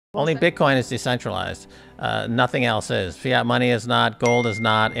Only Bitcoin is decentralized. Nothing else is. Fiat money is not, gold is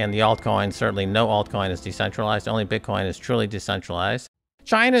not, and the altcoin, certainly no altcoin is decentralized. Only Bitcoin is truly decentralized.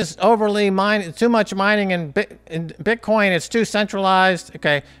 China's overly mining, too much mining in Bitcoin. It's too centralized.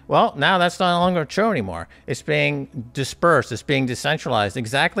 Okay, well, now that's no longer true anymore. It's being dispersed. It's being decentralized.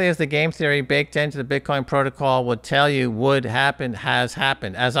 Exactly as the game theory baked into the Bitcoin protocol would tell you would happen, has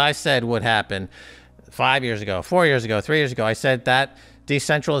happened. As I said would happen 5 years ago, 4 years ago, 3 years ago, I said that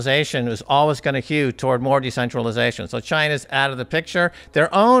decentralization is always going to hew toward more decentralization. So China's out of the picture.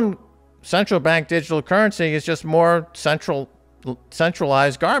 Their own central bank digital currency is just more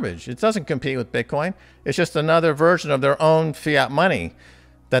centralized garbage. It doesn't compete with Bitcoin. It's just another version of their own fiat money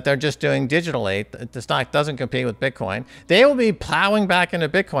that they're just doing digitally. It doesn't compete with Bitcoin. They will be plowing back into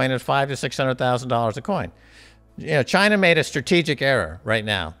Bitcoin at $500,000 to $600,000 a coin. You know, China made a strategic error right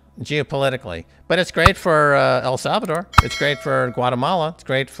now, geopolitically, but it's great for El Salvador. It's great for Guatemala. It's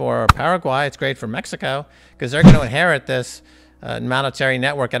great for Paraguay. It's great for Mexico, because they're going to inherit this monetary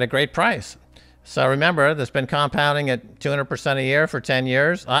network at a great price. So remember, there's been compounding at 200% a year for 10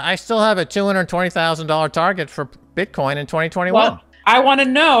 years. I still have a $220,000 target for Bitcoin in 2021. Well, I want to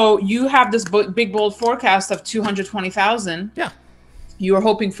know, you have this big, bold forecast of 220,000. Yeah. You were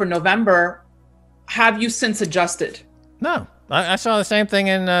hoping for November. Have you since adjusted? No. I saw the same thing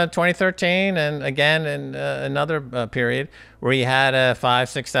in 2013 and again in another period where you had a 5,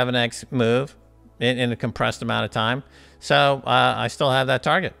 6, 7x move in a compressed amount of time. So I still have that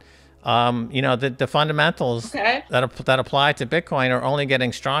target. You know, the fundamentals that apply to Bitcoin are only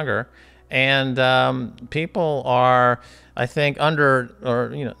getting stronger, and people are, I think,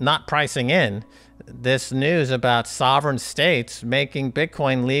 not pricing in this news about sovereign states making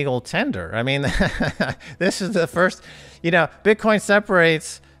Bitcoin legal tender. I mean, this is the first, you know, Bitcoin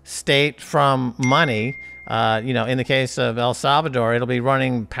separates state from money. You know, in the case of El Salvador, it'll be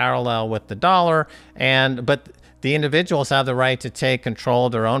running parallel with the dollar, but the individuals have the right to take control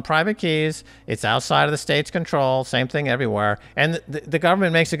of their own private keys. It's outside of the state's control. Same thing everywhere. And the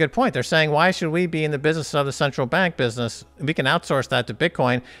government makes a good point. They're saying, why should we be in the business of the central bank business? We can outsource that to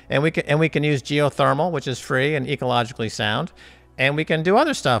Bitcoin, and we can use geothermal, which is free and ecologically sound. And we can do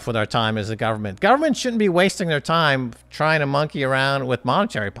other stuff with our time as a government. Government shouldn't be wasting their time trying to monkey around with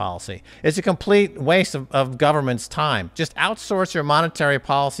monetary policy. It's a complete waste of government's time. Just outsource your monetary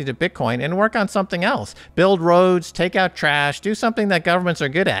policy to Bitcoin and work on something else. Build roads, take out trash, do something that governments are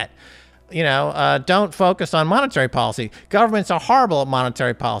good at. You know, don't focus on monetary policy. Governments are horrible at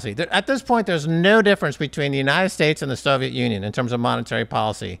monetary policy. At this point, there's no difference between the United States and the Soviet Union in terms of monetary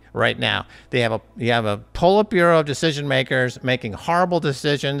policy right now. You have a Politburo of decision makers making horrible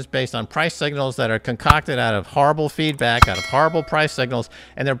decisions based on price signals that are concocted out of horrible feedback, out of horrible price signals,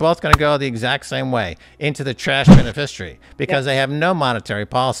 and they're both going to go the exact same way, into the trash bin of history, because they have no monetary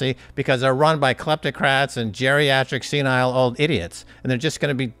policy, because they're run by kleptocrats and geriatric senile old idiots, and they're just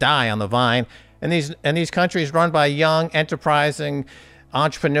going to die on the vine. And these countries run by young, enterprising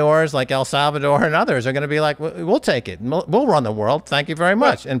entrepreneurs like El Salvador and others are going to be like, we'll take it. We'll run the world. Thank you very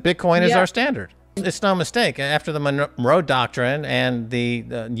much. And Bitcoin is our standard. It's no mistake. After the Monroe Doctrine and the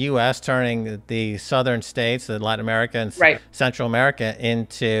U.S. turning the southern states, the Latin America and Central America,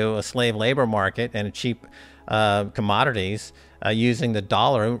 into a slave labor market and cheap commodities using the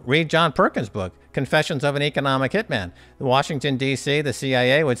dollar. Read John Perkins' book, Confessions of an Economic Hitman. Washington, D.C., the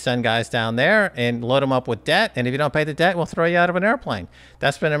CIA would send guys down there and load them up with debt, and if you don't pay the debt, we'll throw you out of an airplane.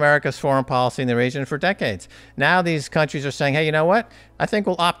 That's been America's foreign policy in the region for decades. Now these countries are saying, hey, you know what? I think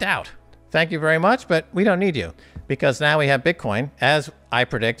we'll opt out. Thank you very much, but we don't need you, because now we have Bitcoin, as I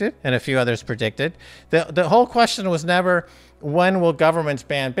predicted and a few others predicted. The whole question was never, when will governments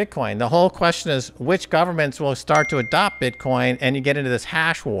ban Bitcoin? The whole question is, which governments will start to adopt Bitcoin, and you get into this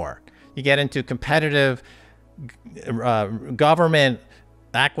hash war. You get into competitive government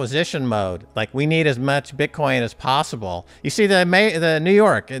acquisition mode. Like, we need as much Bitcoin as possible. You see, the New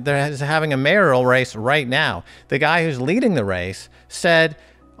York, they're having a mayoral race right now. The guy who's leading the race said,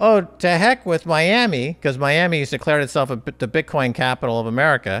 oh, to heck with Miami, because Miami has declared itself the Bitcoin capital of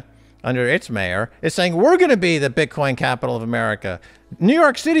America under its mayor, is saying, we're going to be the Bitcoin capital of America. New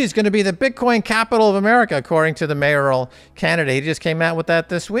York City is going to be the Bitcoin capital of America, according to the mayoral candidate. He just came out with that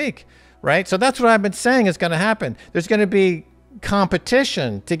this week, right? So that's what I've been saying is going to happen. There's going to be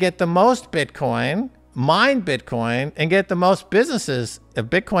competition to get the most Bitcoin, mine Bitcoin, and get the most businesses,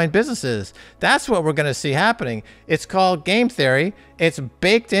 Bitcoin businesses. That's what we're going to see happening. It's called game theory. It's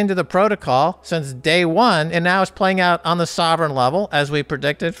baked into the protocol since day one, and now it's playing out on the sovereign level, as we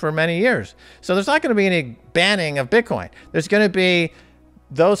predicted for many years. So there's not going to be any banning of Bitcoin. There's going to be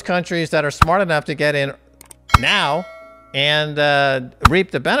those countries that are smart enough to get in now and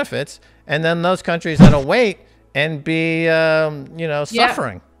reap the benefits, and then those countries that'll wait and be,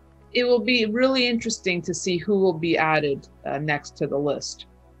 suffering. It will be really interesting to see who will be added next to the list.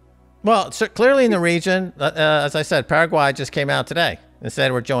 Well, so clearly in the region, as I said, Paraguay just came out today and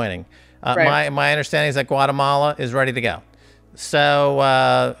said we're joining. Right. My understanding is that Guatemala is ready to go.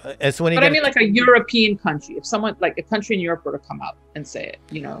 So it's when you. But I mean, like a European country. If someone like a country in Europe were to come out and say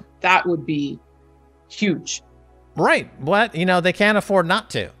it, that would be huge. Right. What they can't afford not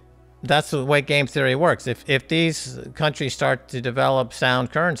to. That's the way game theory works. If these countries start to develop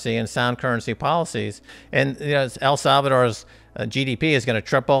sound currency and sound currency policies, and El Salvador's GDP is going to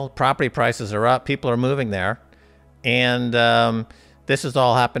triple, property prices are up, people are moving there, and this has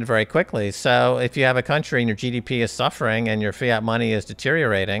all happened very quickly. So if you have a country and your GDP is suffering and your fiat money is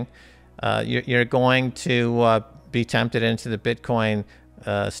deteriorating, you're going to be tempted into the Bitcoin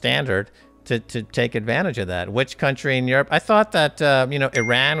standard to take advantage of that. Which country in Europe? I thought that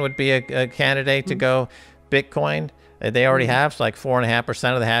Iran would be a candidate to go Bitcoin. They already have like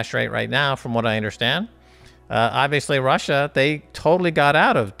 4.5% of the hash rate right now, from what I understand. Obviously, Russia, they totally got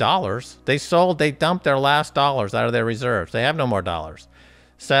out of dollars. They dumped their last dollars out of their reserves. They have no more dollars.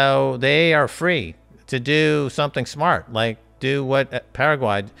 So they are free to do something smart, like do what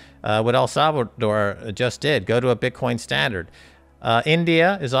Paraguay, what El Salvador just did, go to a Bitcoin standard.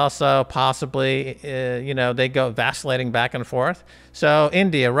 India is also possibly, they go vacillating back and forth. So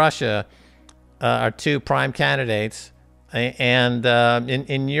India, Russia are two prime candidates. And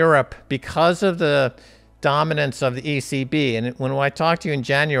in Europe, because of the dominance of the ECB. And when I talked to you in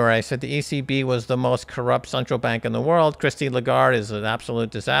January, I said the ECB was the most corrupt central bank in the world. Christine Lagarde is an absolute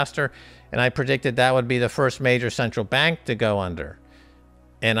disaster. And I predicted that would be the first major central bank to go under.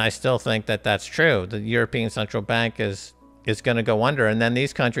 And I still think that that's true. The European Central Bank is going to go under. And then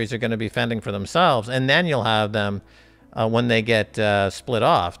these countries are going to be fending for themselves. And then you'll have them, when they get split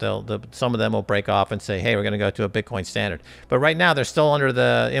off, some of them will break off and say, hey, we're going to go to a Bitcoin standard. But right now, they're still under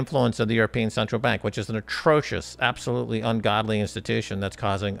the influence of the European Central Bank, which is an atrocious, absolutely ungodly institution that's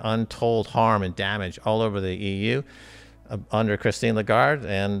causing untold harm and damage all over the EU under Christine Lagarde.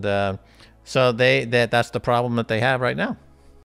 And so that's the problem that they have right now.